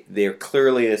say there's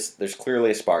clearly a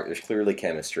spark, there's clearly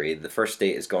chemistry. The first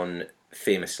date has gone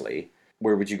famously.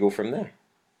 Where would you go from there?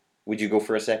 Would you go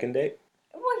for a second date?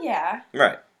 Well, yeah.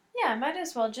 Right. Yeah, might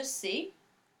as well just see.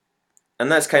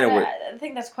 And that's kind of what... I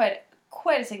think that's quite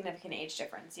a significant age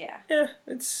difference, yeah. Yeah,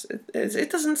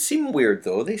 it doesn't seem weird,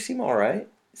 though. They seem alright.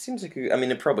 It seems like... I mean,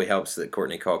 it probably helps that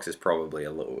Courtney Cox is probably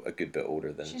a good bit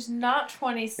older than... She's not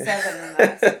 27 in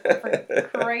this, for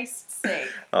Christ's sake.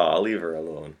 Oh, I'll leave her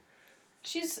alone.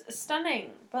 She's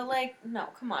stunning, but no,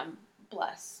 come on,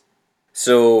 bless.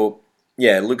 So...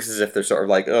 Yeah, it looks as if they're sort of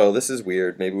like, oh, this is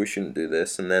weird, maybe we shouldn't do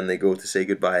this. And then they go to say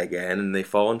goodbye again, and they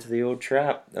fall into the old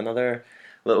trap. Another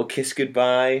little kiss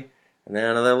goodbye, and then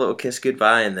another little kiss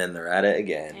goodbye, and then they're at it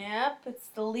again. Yep, it's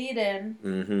the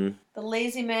lead-in. The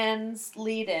lazy man's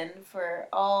lead-in for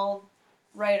all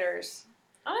writers.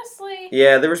 Honestly...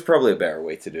 Yeah, there was probably a better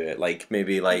way to do it. Like,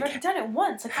 maybe, like... I've already done it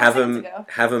once, a couple seconds ago.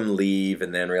 Have him leave,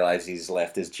 and then realize he's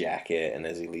left his jacket, and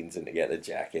as he leans in to get the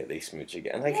jacket, they smooch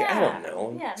again. Like, yeah. I don't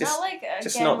know. Yeah, just, not like,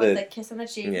 again, with the kiss on the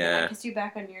cheek, and I kiss you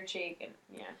back on your cheek, and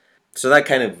yeah. So that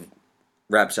kind of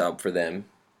wraps it up for them.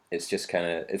 It's just kind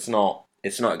of...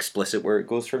 It's not explicit where it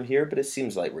goes from here, but it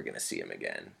seems like we're going to see him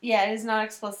again. Yeah, it is not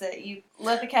explicit. You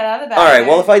let the cat out of the bag. Alright,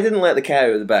 well, if I didn't let the cat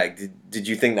out of the bag, did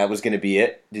you think that was going to be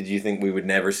it? Did you think we would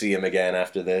never see him again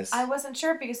after this? I wasn't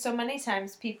sure, because so many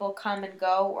times people come and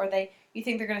go, or you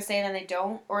think they're going to stay and then they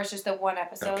don't, or it's just a one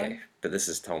episode. Okay, but this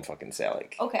is Tom fucking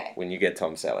Selleck. Okay. When you get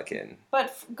Tom Selleck in.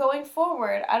 But going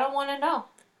forward, I don't want to know.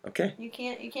 Okay. You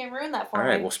can't ruin that for me.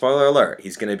 Alright, well, spoiler alert.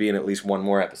 He's going to be in at least one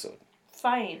more episode.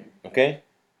 Fine. Okay?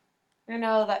 I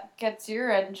know that gets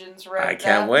your engines revved up. I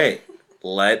can't wait.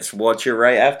 Let's watch it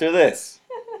right after this.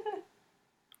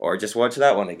 Or just watch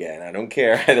that one again. I don't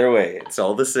care either way. It's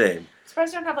all the same. I'm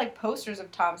surprised you don't have posters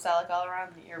of Tom Selleck all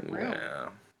around your room.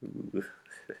 No.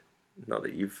 Not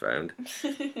that you've found.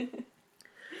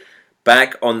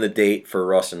 Back on the date for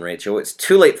Ross and Rachel. It's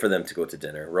too late for them to go to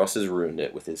dinner. Ross has ruined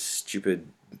it with his stupid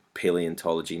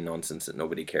paleontology nonsense that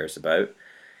nobody cares about.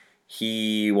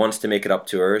 He wants to make it up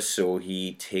to her, so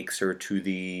he takes her to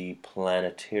the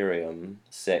planetarium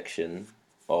section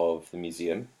of the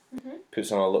museum.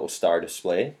 Puts on a little star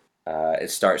display.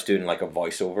 It starts doing like a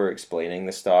voiceover explaining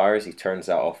the stars. He turns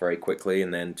that off very quickly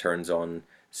and then turns on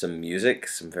some music,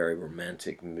 some very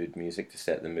romantic mood music to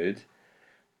set the mood.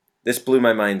 This blew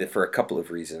my mind for a couple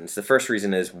of reasons. The first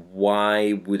reason is,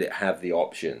 why would it have the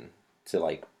option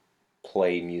to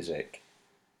play music?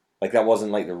 That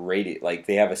wasn't the radio.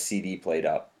 They have a CD played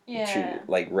up. Yeah.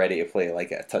 Ready to play,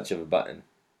 at a touch of a button.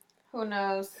 Who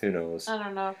knows? Who knows? I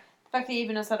don't know. The fact that he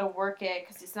even knows how to work it,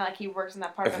 because it's not like he works in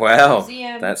that part of the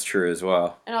museum. That's true as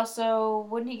well. And also,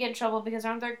 wouldn't he get in trouble because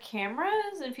aren't there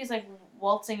cameras if he's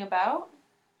waltzing about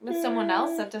with someone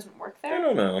else that doesn't work there? I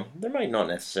don't know. There might not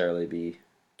necessarily be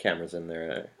cameras in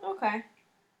there. Okay.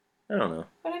 I don't know.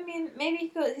 But I mean,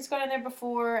 maybe he's gone in there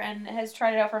before and has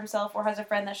tried it out for himself, or has a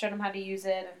friend that showed him how to use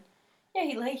it, and yeah,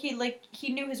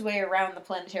 he knew his way around the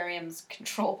planetarium's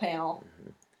control panel.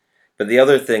 But the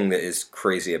other thing that is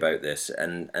crazy about this,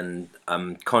 and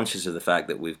I'm conscious of the fact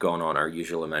that we've gone on our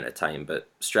usual amount of time, but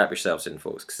strap yourselves in,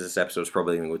 folks, because this episode's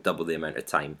probably going to go double the amount of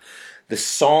time. The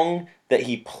song that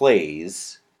he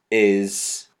plays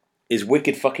is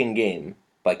Wicked Fucking Game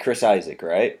by Chris Isaak,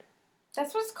 right?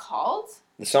 That's what it's called?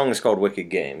 The song is called Wicked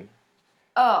Game.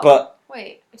 Oh. But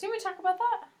wait, didn't we talk about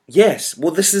that? Yes,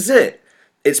 well, this is it.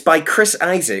 It's by Chris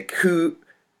Isaak, who,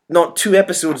 not 2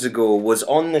 episodes ago, was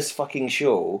on this fucking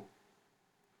show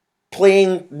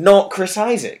playing not Chris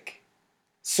Isaak.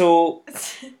 So,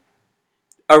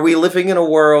 are we living in a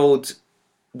world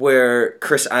where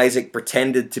Chris Isaac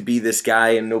pretended to be this guy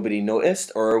and nobody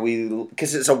noticed? Or are we...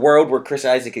 Because it's a world where Chris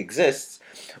Isaac exists.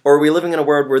 Or are we living in a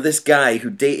world where this guy who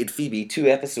dated Phoebe 2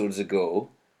 episodes ago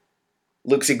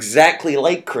looks exactly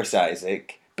like Chris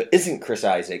Isaac, but isn't Chris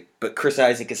Isaac, but Chris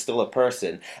Isaac is still a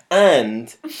person?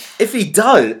 And if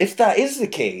that is the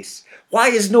case, why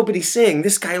is nobody saying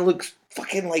this guy looks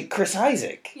fucking like Chris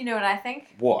Isaac? You know what I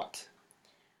think? What?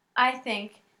 I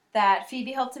think that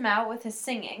Phoebe helped him out with his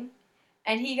singing,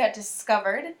 and he got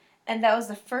discovered, and that was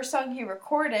the first song he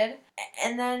recorded,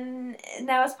 and then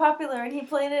now it's popular, and he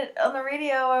played it on the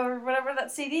radio or whatever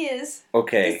that CD is.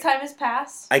 Okay. His time has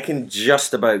passed. I can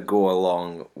just about go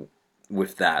along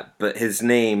with that, but his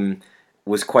name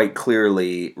was quite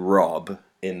clearly Rob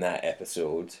in that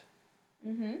episode.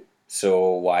 Mm-hmm. So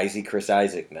why is he Chris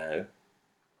Isaac now?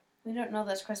 We don't know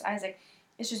that's Chris Isaac.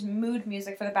 It's just mood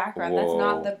music for the background. Whoa. That's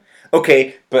not the...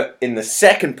 Okay, but in the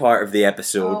second part of the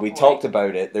episode, we boy. talked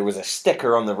about it. There was a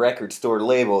sticker on the record store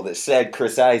label that said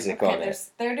Chris Isaac on it.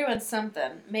 They're doing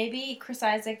something. Maybe Chris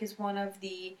Isaac is one of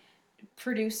the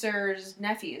producer's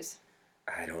nephews.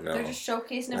 I don't know. They're just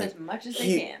showcasing him as much as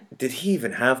they can. Did he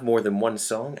even have more than one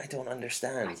song? I don't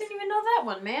understand. I didn't even know that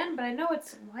one, man, but I know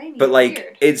it's whiny but,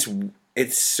 like, weird.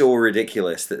 it's so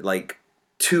ridiculous that, like,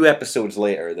 2 episodes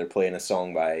later, they're playing a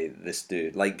song by this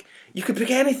dude. Like, you could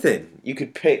pick anything. You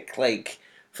could pick, like,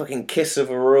 fucking Kiss of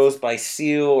a Rose by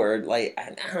Seal, or, like,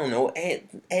 I don't know,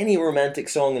 any romantic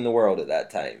song in the world at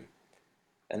that time.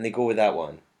 And they go with that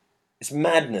one. It's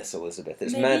madness, Elizabeth.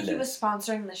 It's madness. Maybe he was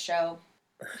sponsoring the show.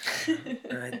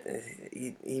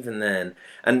 Even then.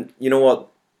 And you know what?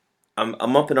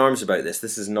 I'm up in arms about this.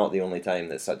 This is not the only time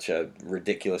that such a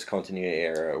ridiculous continuity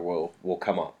error will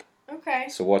come up. Okay.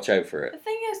 So watch out for it. The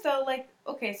thing is, though, like,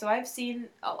 okay, so I've seen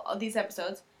all these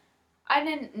episodes. I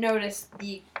didn't notice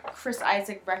the Chris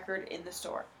Isaac record in the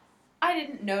store. I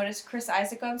didn't notice Chris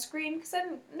Isaac on screen because I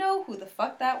didn't know who the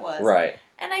fuck that was. Right.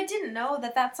 And I didn't know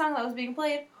that song that was being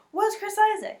played was Chris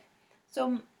Isaac.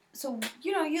 So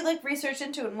you know, you, like, research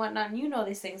into it and whatnot, and you know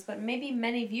these things, but maybe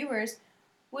many viewers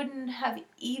wouldn't have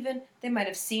even... They might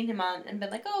have seen him on and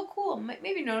been like, oh, cool,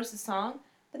 maybe notice the song.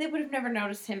 But they would have never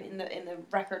noticed him in the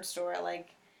record store. Like,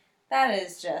 that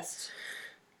is just...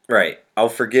 Right. I'll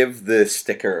forgive the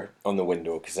sticker on the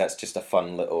window because that's just a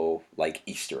fun little, like,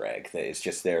 Easter egg that is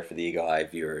just there for the Eagle Eye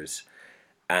viewers.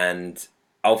 And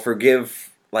I'll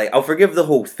forgive the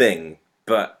whole thing,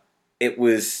 but it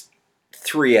was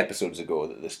 3 episodes ago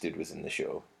that this dude was in the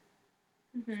show.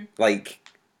 Mm-hmm. Like,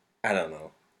 I don't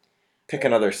know. Pick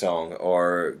another song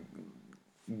or...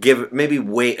 maybe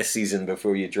wait a season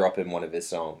before you drop in one of his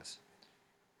songs.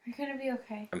 Are you gonna be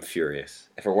okay? I'm furious.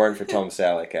 If it weren't for Tom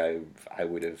Selleck, I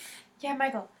would have... Yeah,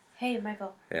 Michael. Hey,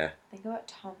 Michael. Yeah. Think about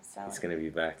Tom Selleck. He's gonna be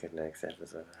back in next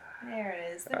episode. There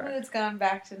it is. The mood's gone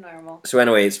back to normal. So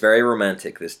anyway, it's very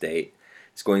romantic, this date.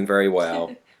 It's going very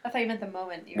well. I thought you meant the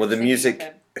moment. Well, the music...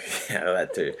 yeah,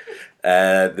 that too.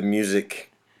 The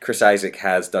music... Chris Isaac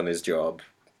has done his job.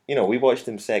 You know, we watched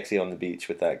him sexy on the beach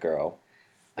with that girl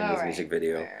in his music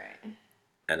video. Right.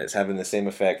 And it's having the same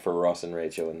effect for Ross and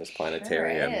Rachel in this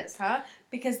planetarium. Sure it is, huh?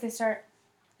 Because they start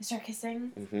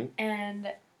kissing, mm-hmm.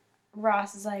 and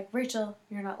Ross is like, Rachel,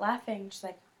 you're not laughing. She's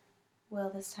like,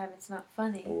 well, this time it's not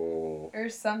funny. Oh. Or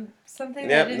something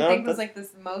that I didn't think was like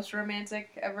this most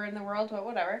romantic ever in the world, but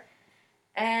whatever.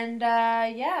 And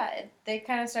they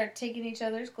kind of start taking each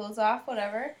other's clothes off,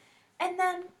 whatever. And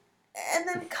then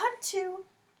cut to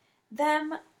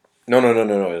them.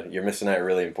 No. You're missing out a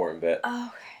really important bit. Oh,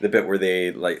 okay. The bit where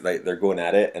they like they're going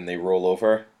at it and they roll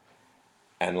over,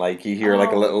 and like you hear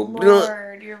like a little.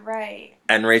 Lord, you're right.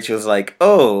 And Rachel's like,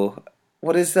 "Oh,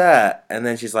 what is that?" And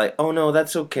then she's like, "Oh no,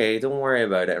 that's okay. Don't worry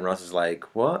about it." And Ross is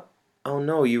like, "What? Oh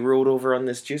no, you rolled over on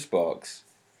this juice box."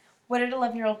 What did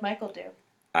 11-year-old Michael do?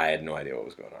 I had no idea what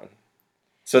was going on.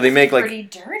 So they make like pretty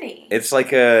dirty. It's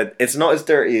like it's not as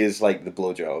dirty as like the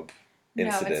blowjob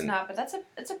incident. No, it's not.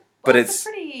 But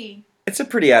it's a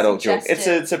pretty adult joke.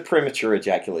 suggestive. It's a premature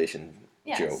ejaculation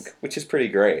Yes. joke, which is pretty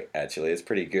great actually. It's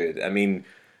pretty good. I mean,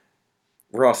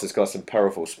 Ross has got some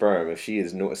powerful sperm. If she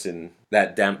is noticing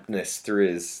that dampness through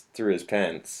his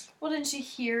pants. Well, didn't she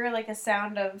hear like a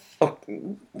sound of? Oh,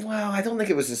 well, I don't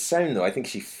think it was a sound though. I think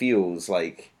she feels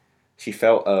like she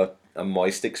felt a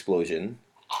moist explosion.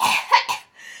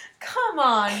 Come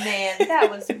on, man.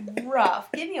 That was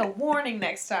rough. Give me a warning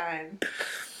next time.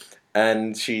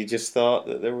 And she just thought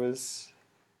that there was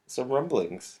some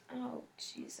rumblings. Oh,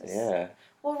 Jesus. Yeah.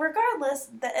 Well, regardless,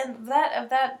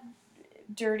 that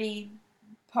dirty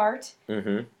part,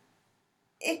 Mm-hmm.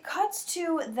 it cuts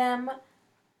to them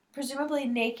presumably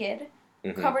naked,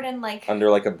 Mm-hmm. covered in like...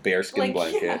 Under like a bearskin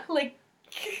blanket. Yeah, like...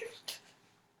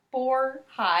 boar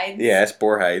hides. Yes,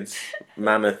 boar hides.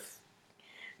 Mammoth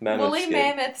Woolly skin.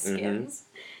 mammoth skins.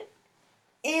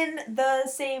 In the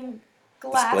same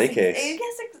glass. Display case. I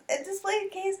guess a display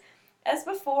case as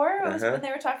before. It was when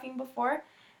they were talking before.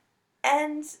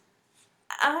 And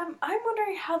I'm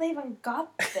wondering how they even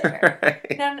got there.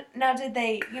 Right. Now, did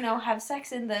they, have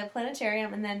sex in the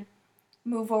planetarium and then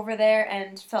move over there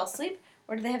and fell asleep?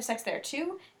 Or did they have sex there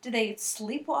too? Did they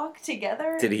sleepwalk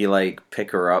together? Did he, like,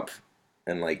 pick her up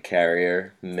and, like, carry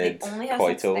her They only have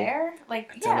sex mid-coital? there?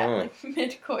 Like, I don't know. like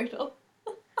mid-coital.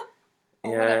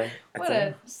 Yeah. What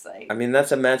a sight. I mean,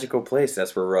 that's a magical place.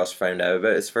 That's where Ross found out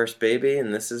about his first baby,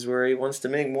 and this is where he wants to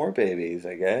make more babies,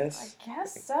 I guess. I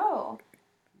guess so.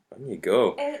 There you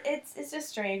go. It's just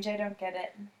strange. I don't get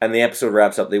it. And the episode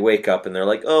wraps up. They wake up and they're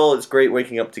like, "Oh, it's great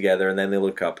waking up together." And then they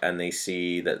look up and they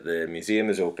see that the museum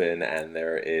is open and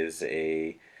there is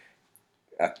a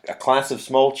class of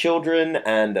small children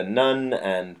and a nun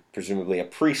and presumably a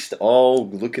priest all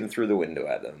looking through the window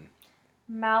at them.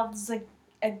 Mouths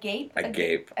agape.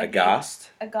 Aghast.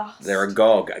 Aghast. They're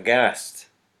agog, aghast.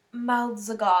 Mouths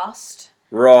aghast.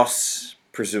 Ross,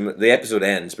 the episode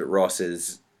ends, but Ross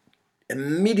is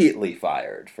immediately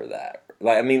fired for that.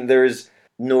 Like, I mean, there's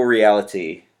no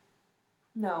reality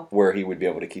No. where he would be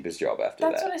able to keep his job after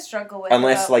that. That's what I struggle with.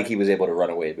 Unless, like, he was able to run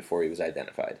away before he was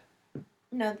identified.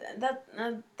 No,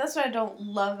 that's what I don't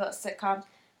love about sitcoms.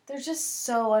 They're just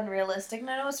so unrealistic. And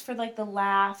I know it's for, like, the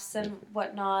laughs and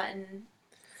whatnot.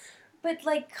 But,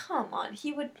 like, come on.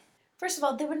 First of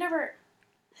all, he would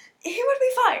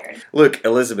be fired. Look,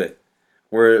 Elizabeth,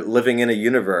 we're living in a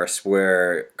universe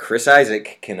where Chris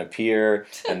Isaak can appear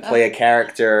and play a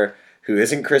character who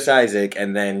isn't Chris Isaak,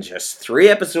 and then just 3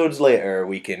 episodes later,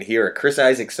 we can hear a Chris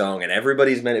Isaak song and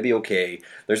everybody's meant to be okay.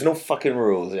 There's no fucking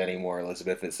rules anymore,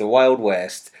 Elizabeth. It's the Wild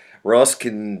West. Ross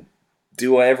can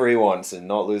do whatever he wants and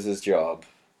not lose his job.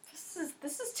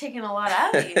 This is taking a lot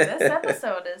out of you. This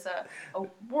episode is a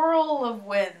whirl of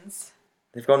winds.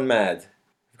 They've gone mad.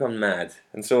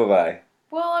 And so have I.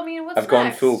 Well, I mean, what's I've gone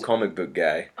next? full comic book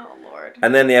guy. Oh, Lord.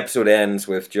 And then the episode ends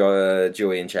with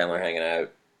Joey and Chandler hanging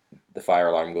out. The fire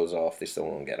alarm goes off. They still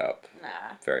won't get up.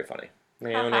 Nah. Very funny.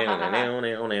 Phoebe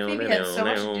had so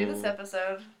much to do this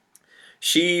episode.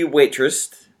 She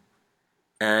waitressed,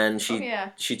 and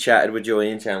she chatted with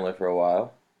Joey and Chandler for a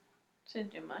while. She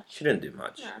didn't do much. She didn't do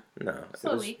much. No.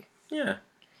 Slow week. Yeah.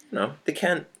 No, they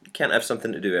can't have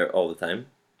something to do all the time.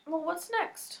 Well, what's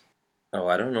next? Oh,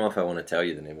 I don't know if I want to tell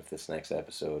you the name of this next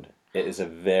episode. It is a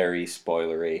very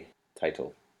spoilery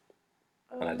title,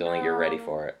 and I don't think you're ready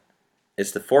for it.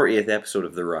 It's the 40th episode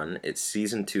of the run. It's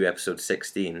season 2, episode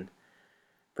 16.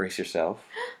 Brace yourself.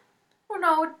 Oh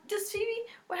no, does Phoebe,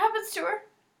 what happens to her?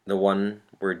 The one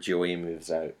where Joey moves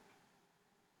out.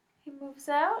 He moves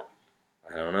out?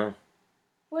 I don't know.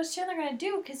 What's Chandler gonna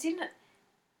do? Because he's not,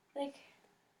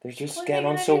 they're just getting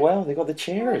on so well. They got the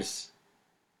chairs.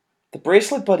 The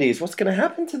bracelet buddies. What's going to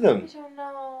happen to them? I don't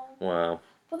know. Wow.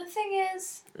 Well, the thing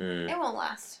is, it won't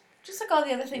last. Just like all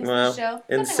the other things in Well, the show.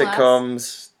 in Nothing sitcoms,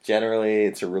 lasts. generally,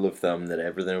 it's a rule of thumb that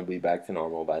everything will be back to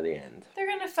normal by the end. They're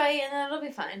gonna fight and then it'll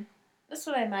be fine. That's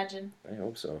what I imagine. I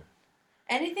hope so.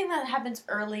 Anything that happens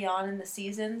early on in the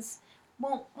seasons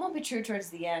won't be true towards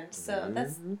the end. So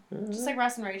that's just like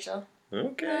Ross and Rachel.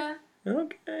 Okay.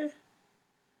 Okay.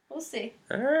 We'll see.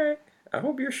 All right. I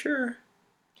hope you're sure.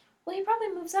 Well, he probably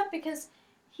moves up because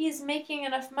he's making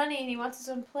enough money and he wants his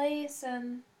own place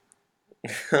and.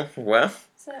 Well,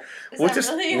 we'll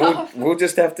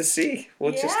just have to see.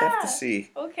 We'll just have to see.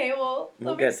 Okay, well,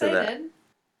 we'll I'm get excited. to that.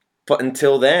 But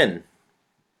until then,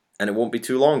 and it won't be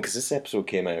too long because this episode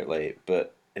came out late,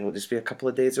 but it'll just be a couple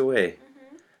of days away.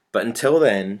 Mm-hmm. But until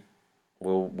then,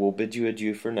 we'll bid you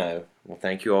adieu for now. Well,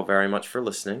 thank you all very much for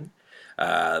listening.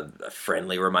 A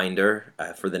friendly reminder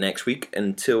for the next week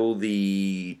until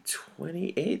the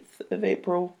 28th of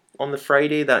April. On the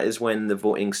Friday, that is when the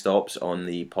voting stops on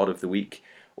the Pod of the Week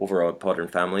over on Podern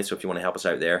Family. So if you want to help us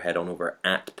out there, head on over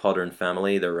at Podern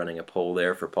Family. They're running a poll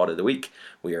there for Pod of the Week.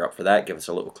 We are up for that. Give us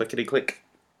a little clickety-click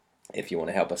if you want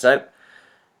to help us out.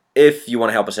 If you want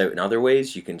to help us out in other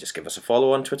ways, you can just give us a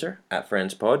follow on Twitter, at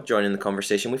FriendsPod. Join in the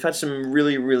conversation. We've had some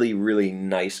really, really, really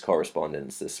nice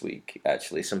correspondence this week,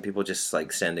 actually. Some people just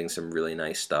sending some really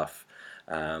nice stuff.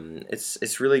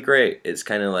 It's really great. It's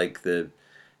kind of like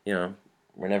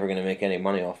we're never going to make any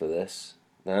money off of this.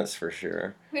 That's for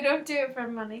sure. We don't do it for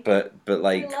money. But we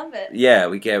love it. Yeah,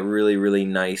 we get really, really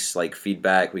nice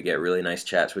feedback. We get really nice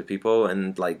chats with people,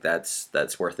 and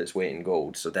that's worth its weight in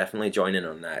gold. So definitely join in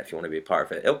on that if you want to be a part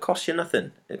of it. It'll cost you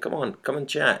nothing. Come on, come and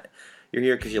chat. You're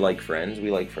here because you like Friends.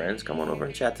 We like Friends. Come on over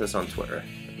and chat to us on Twitter.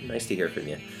 Nice to hear from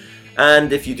you.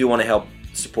 And if you do want to help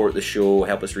support the show,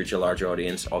 help us reach a larger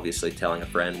audience. Obviously, telling a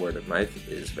friend, word of mouth,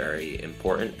 is very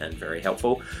important and very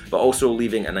helpful. But also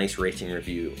leaving a nice rating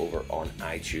review over on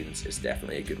iTunes is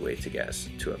definitely a good way to get us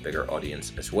to a bigger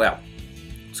audience as well.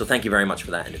 So thank you very much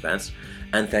for that in advance.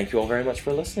 And thank you all very much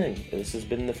for listening. This has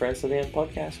been the Friends to the End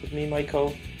podcast with me,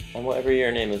 Michael, and whatever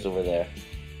your name is over there.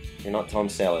 You're not Tom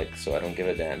Selleck, so I don't give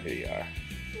a damn who you are.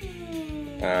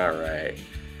 Alright.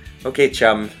 Okay,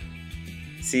 chum.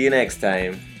 See you next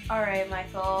time. Alright,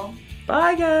 Michael.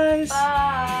 Bye, guys.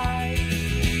 Bye.